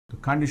the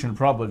conditional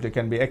probability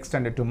can be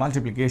extended to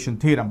multiplication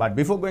theorem. But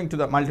before going to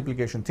the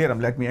multiplication theorem,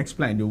 let me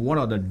explain to you what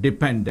are the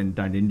dependent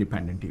and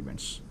independent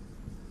events.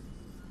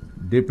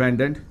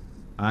 Dependent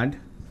and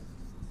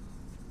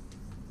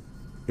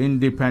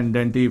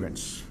independent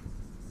events.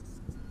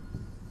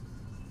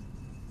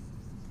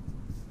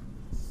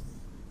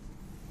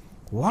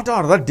 What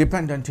are the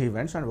dependent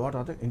events and what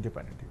are the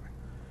independent events?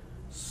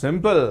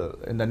 Simple.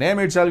 In the name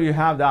itself you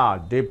have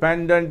that.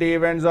 Dependent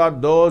events are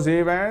those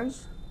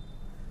events.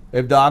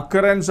 If the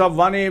occurrence of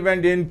one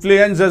event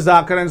influences the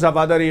occurrence of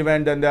other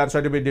event, then they are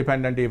said to be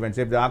dependent events.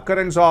 If the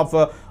occurrence of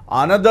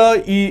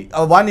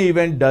one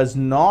event does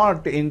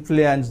not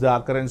influence the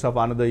occurrence of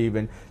another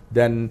event,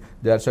 then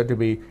they are said to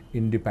be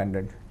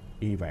independent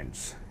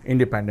events.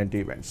 Independent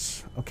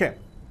events. Okay.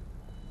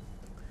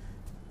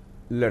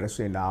 Let us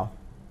see now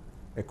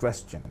a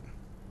question.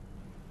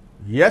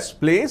 Yes,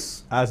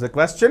 please. Ask the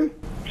question.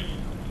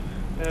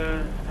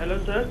 Hello,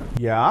 sir.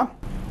 Yeah.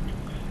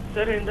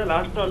 Sir, in the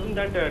last problem,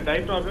 that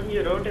die problem,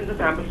 you wrote in the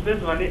sample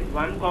space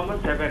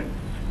 1,7.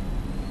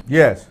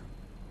 Yes.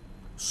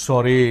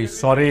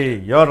 Sorry.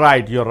 You're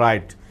right.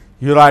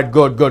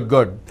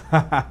 Good.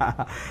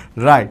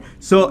 Right.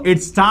 So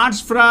it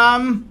starts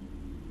from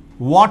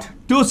what?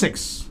 2,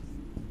 6.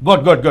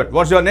 Good.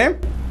 What's your name?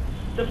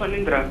 Sir,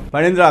 Phanindra.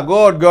 Phanindra.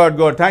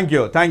 Good.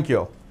 Thank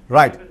you.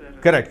 Right.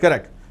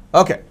 Correct.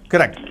 Okay,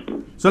 correct.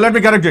 So let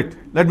me correct it.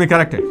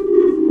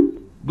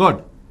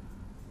 Good.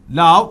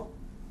 Now,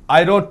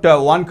 I wrote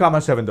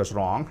 1,7.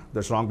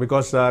 That's wrong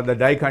because the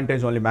die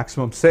contains only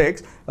maximum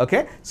 6.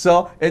 Okay.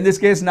 So in this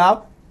case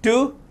now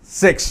 2,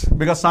 6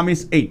 because sum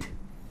is 8,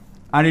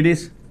 and it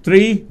is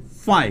 3,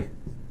 5,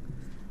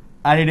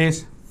 and it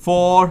is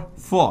 4,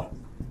 4,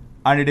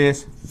 and it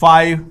is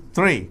 5,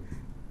 3,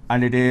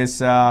 and it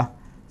is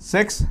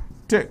 6,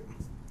 2.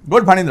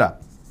 Good, Phanindra.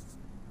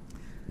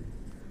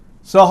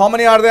 So how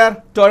many are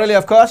there? Totally,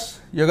 of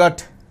course, you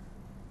got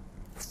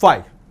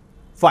 5.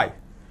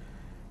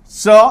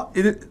 So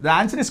the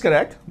answer is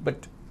correct,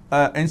 but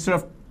instead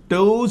of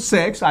 2,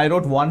 6, I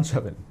wrote 1,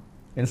 7.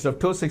 Instead of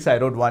 2, 6, I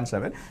wrote 1,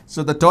 7.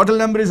 So the total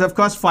number is of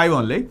course 5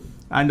 only,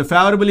 and the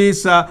favorable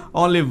is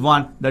only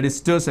 1. That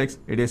is 2, 6.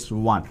 It is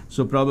 1.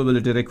 So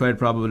required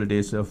probability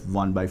is of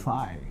 1 by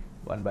 5.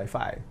 1 by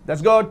 5.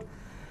 That's good.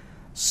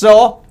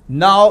 So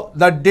now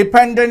the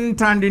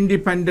dependent and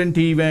independent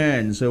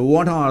events. So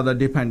what are the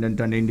dependent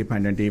and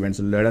independent events?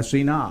 Let us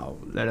see now.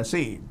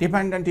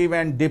 Dependent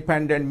event.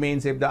 Dependent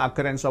means if the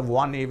occurrence of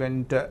one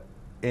event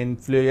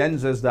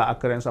influences the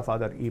occurrence of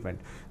other event,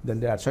 then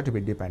they are said to be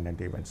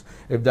dependent events.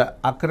 If the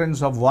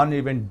occurrence of one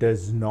event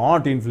does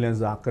not influence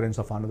the occurrence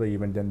of another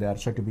event, then they are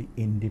said to be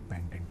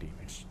independent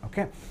events.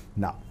 Okay.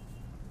 Now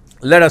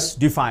let us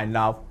define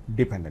now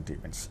dependent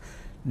events.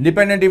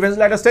 Dependent events,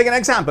 let us take an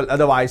example.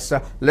 Otherwise,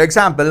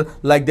 example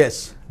like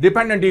this.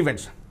 Dependent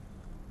events.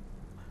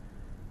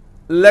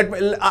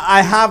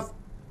 I have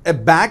a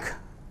bag.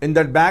 In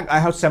that bag, I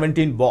have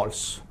 17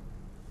 balls.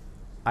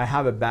 I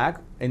have a bag.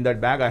 In that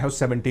bag, I have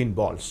 17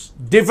 balls.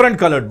 Different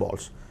colored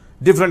balls.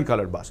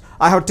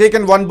 I have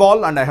taken one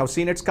ball and I have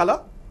seen its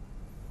color.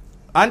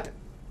 And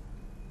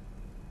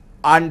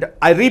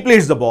I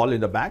replace the ball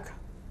in the bag.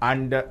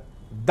 And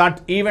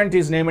that event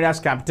is named as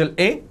capital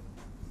A.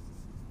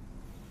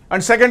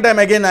 And second time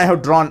again I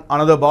have drawn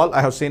another ball, I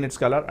have seen its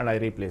color and I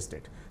replaced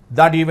it.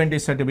 That event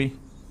is said to be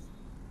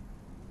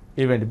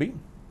event B.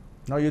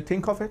 Now you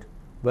think of it,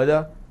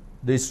 whether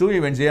these two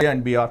events A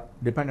and B are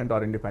dependent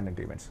or independent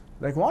events.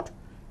 Like what?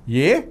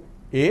 A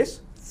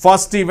is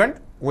first event,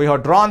 we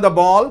have drawn the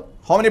ball.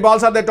 How many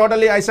balls are there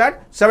totally? I said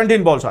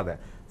 17 balls are there.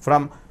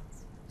 From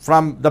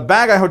the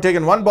bag I have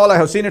taken one ball, I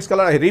have seen its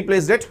color, I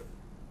replaced it.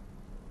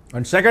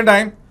 And second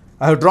time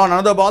I have drawn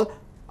another ball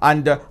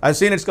and I have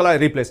seen its color, I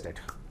replaced it.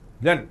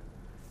 Then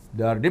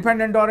they are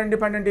dependent or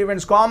independent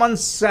events. Common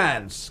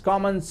sense.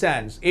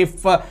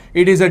 If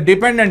it is a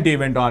dependent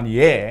event on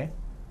A,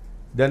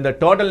 then the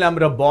total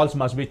number of balls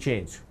must be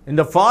changed. In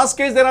the first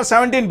case, there are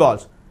 17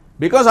 balls.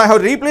 Because I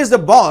have replaced the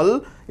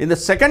ball, in the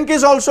second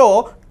case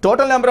also,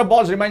 total number of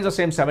balls remains the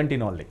same,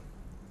 17 only.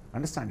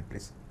 Understand it,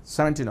 please.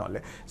 17 only.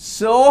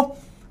 So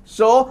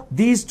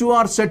these two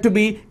are said to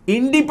be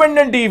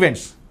independent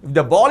events. If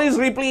the ball is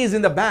replaced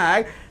in the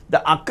bag,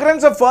 the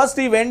occurrence of first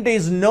event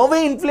is no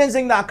way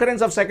influencing the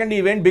occurrence of second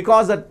event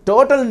because the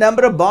total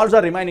number of balls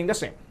are remaining the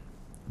same.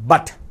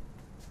 But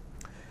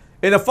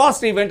in the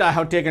first event, I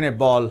have taken a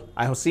ball,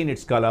 I have seen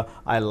its color,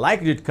 I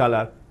like this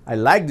color,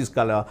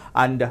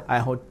 and I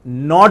have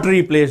not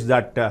replaced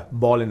that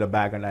ball in the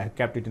bag and I have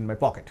kept it in my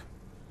pocket.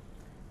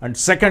 And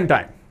second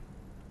time,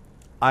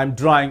 I am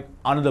drawing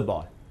another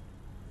ball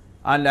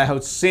and I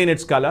have seen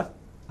its color.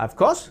 Of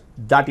course,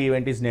 that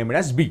event is named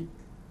as B.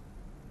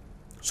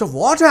 So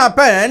what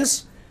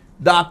happens?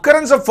 The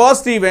occurrence of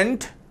first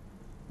event,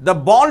 the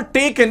ball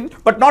taken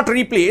but not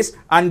replaced,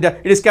 and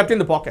it is kept in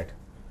the pocket.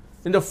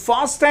 In the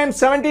first time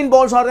 17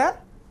 balls are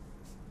there.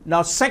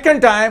 Now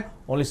second time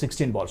only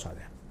 16 balls are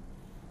there.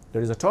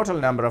 There is a total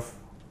number of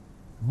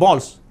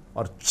balls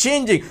are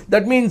changing.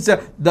 That means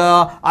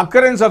the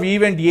occurrence of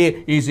event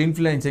A is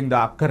influencing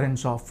the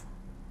occurrence of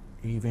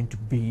event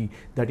B.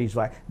 That is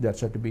why they are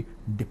said to be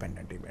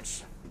dependent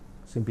events.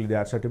 Simply they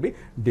are said to be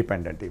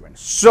dependent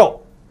events.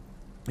 So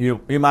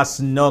you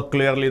must know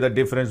clearly the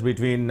difference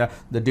between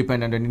the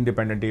dependent and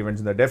independent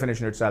events. In the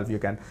definition itself, you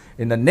can,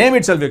 in the name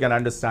itself, you can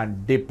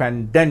understand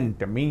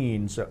dependent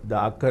means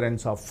the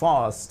occurrence of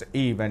first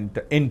event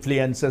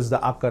influences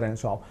the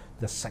occurrence of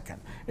the second.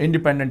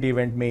 Independent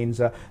event means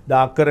the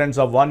occurrence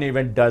of one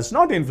event does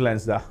not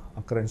influence the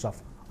occurrence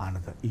of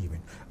another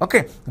event.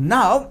 Okay,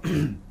 now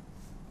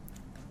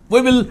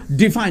we will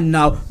define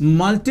now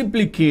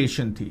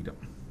multiplication theorem.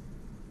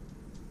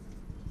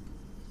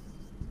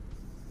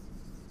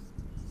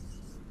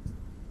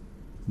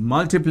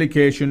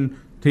 Multiplication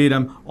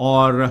theorem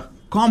or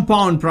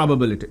compound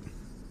probability.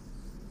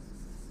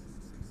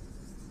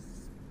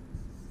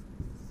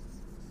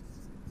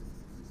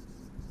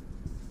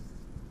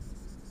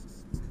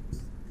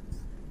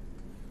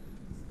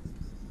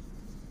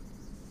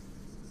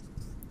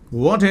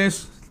 What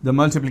is the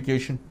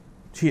multiplication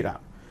theorem?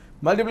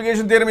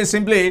 Multiplication theorem is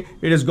simply,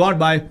 it is got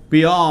by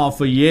P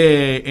of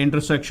A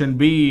intersection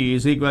B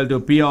is equal to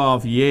P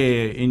of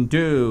A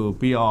into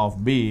P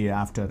of B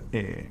after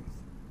A.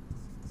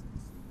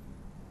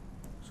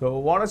 So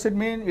what does it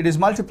mean? It is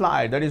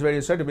multiplied. That is why it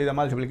is said to be the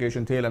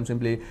multiplication theorem.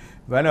 Simply,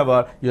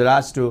 whenever you're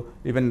asked to,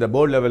 even the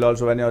board level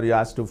also, whenever you're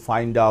asked to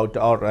find out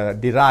or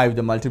derive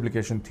the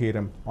multiplication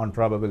theorem on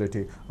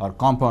probability or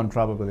compound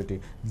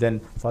probability, then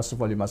first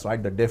of all you must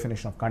write the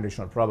definition of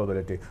conditional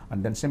probability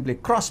and then simply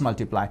cross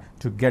multiply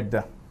to get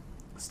the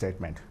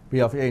statement. P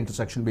of A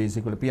intersection B is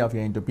equal to P of A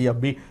into P of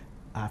B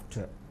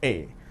after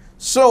A.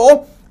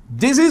 So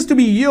this is to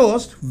be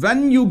used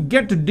when you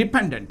get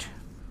dependent.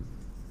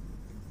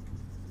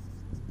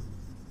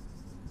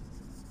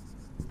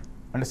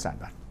 Understand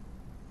that.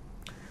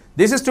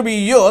 This is to be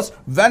used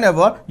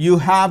whenever you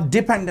have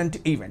dependent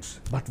events.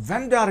 But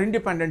when there are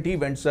independent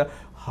events,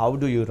 how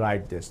do you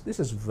write this? This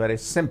is very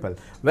simple.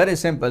 Very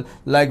simple.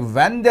 Like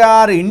when they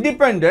are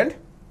independent,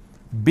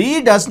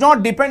 B does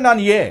not depend on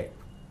A.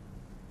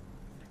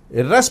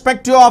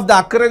 Irrespective of the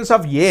occurrence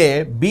of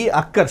A, B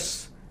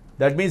occurs.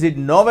 That means it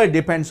nowhere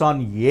depends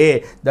on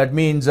A. That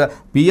means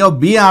P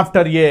of B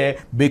after A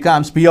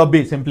becomes P of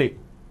B simply.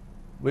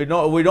 We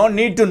don't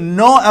need to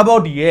know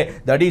about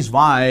A. That is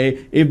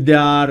why if they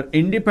are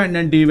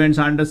independent events,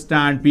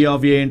 understand P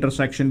of A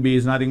intersection B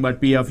is nothing but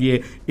P of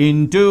A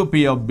into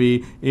P of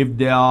B if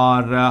they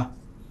are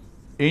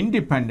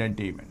independent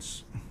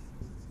events.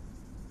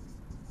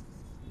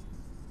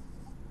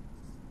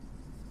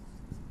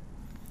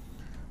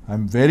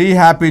 I'm very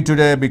happy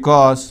today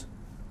because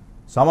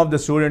some of the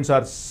students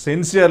are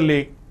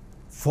sincerely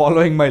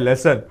following my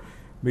lesson,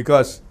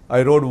 because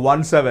I wrote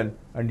 1-7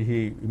 and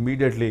he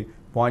immediately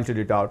pointed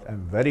it out.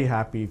 I'm very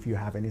happy. If you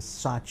have any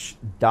such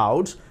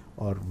doubts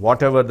or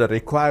whatever the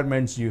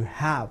requirements you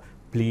have,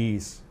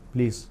 please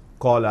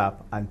call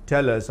up and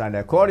tell us, and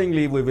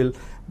accordingly we will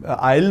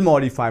I'll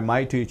modify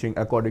my teaching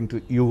according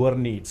to your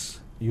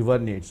needs.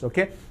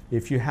 Okay,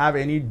 if you have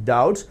any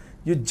doubts,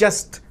 you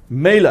just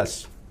mail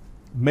us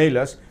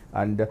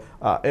and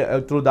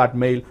through that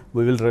mail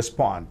we will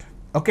respond.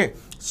 Okay,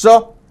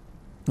 so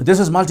this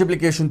is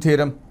multiplication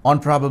theorem on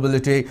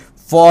probability.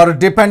 For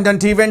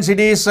dependent events, it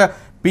is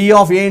P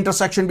of A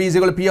intersection B is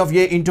equal to P of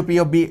A into P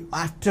of B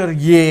after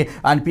A,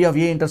 and P of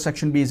A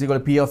intersection B is equal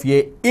to P of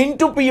A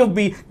into P of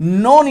B.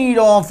 No need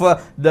of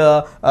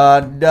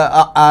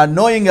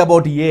knowing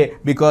about A,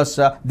 because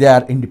they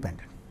are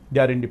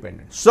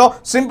independent. So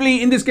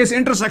simply in this case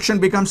intersection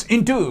becomes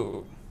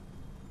into.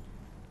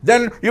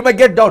 Then you may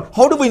get doubt.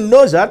 How do we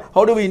know, sir?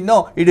 How do we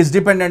know it is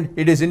dependent,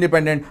 it is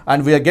independent,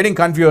 and we are getting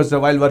confused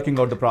while working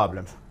out the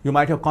problem? You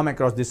might have come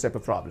across this type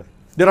of problem.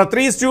 There are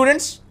 3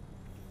 students.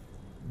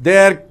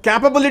 Their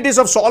capabilities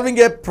of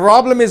solving a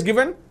problem is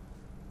given.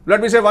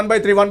 Let me say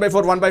 1/3,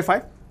 1/4,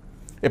 1/5.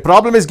 A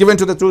problem is given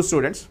to the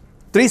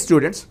 3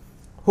 students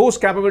whose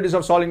capabilities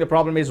of solving the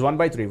problem is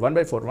 1/3,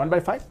 1/4,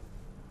 1/5.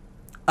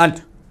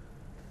 And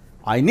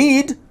I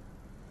need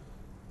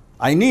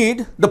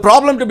the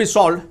problem to be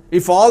solved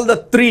if all the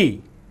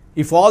three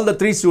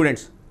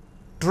students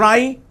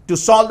try to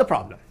solve the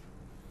problem.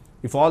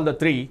 If all the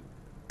 3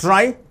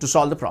 try to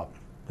solve the problem,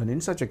 then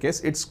in such a case,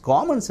 it's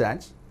common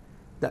sense.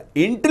 The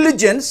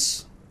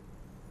intelligence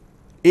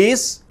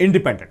is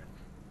independent,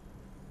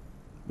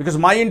 because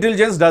my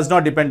intelligence does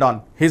not depend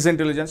on his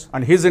intelligence,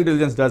 and his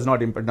intelligence does not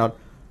depend on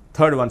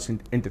third one's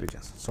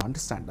intelligence. So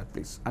understand that,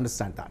 please.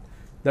 Understand that.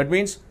 That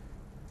means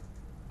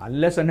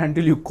unless and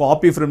until you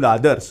copy from the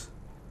others,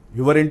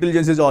 your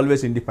intelligence is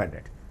always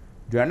independent.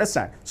 Do you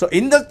understand? So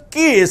in the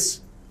case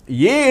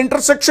A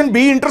intersection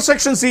B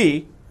intersection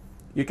C,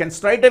 you can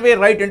straight away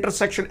write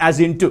intersection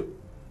as into.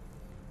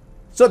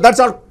 So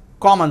that's our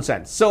common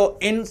sense. So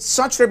in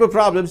such type of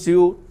problems,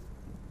 you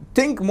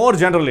think more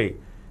generally.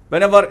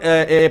 Whenever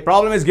a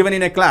problem is given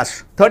in a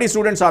class, 30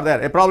 students are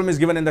there, a problem is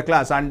given in the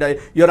class, and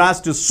you're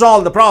asked to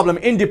solve the problem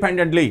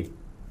independently.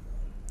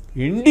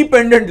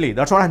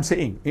 That's what I'm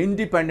saying.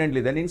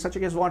 Independently. Then in such a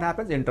case, what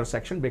happens?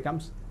 Intersection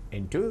becomes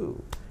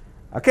into.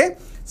 Okay.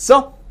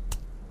 So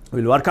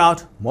we'll work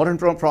out more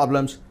and more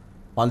problems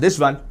on this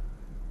one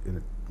in the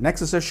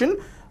next session.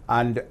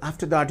 And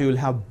after that, you will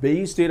have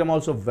Bayes theorem,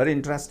 also very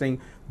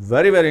interesting,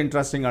 very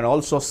interesting, and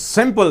also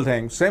simple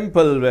thing,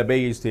 simple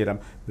Bayes theorem.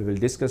 We will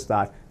discuss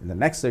that in the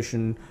next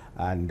session,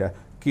 and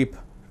keep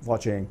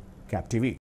watching CAP TV.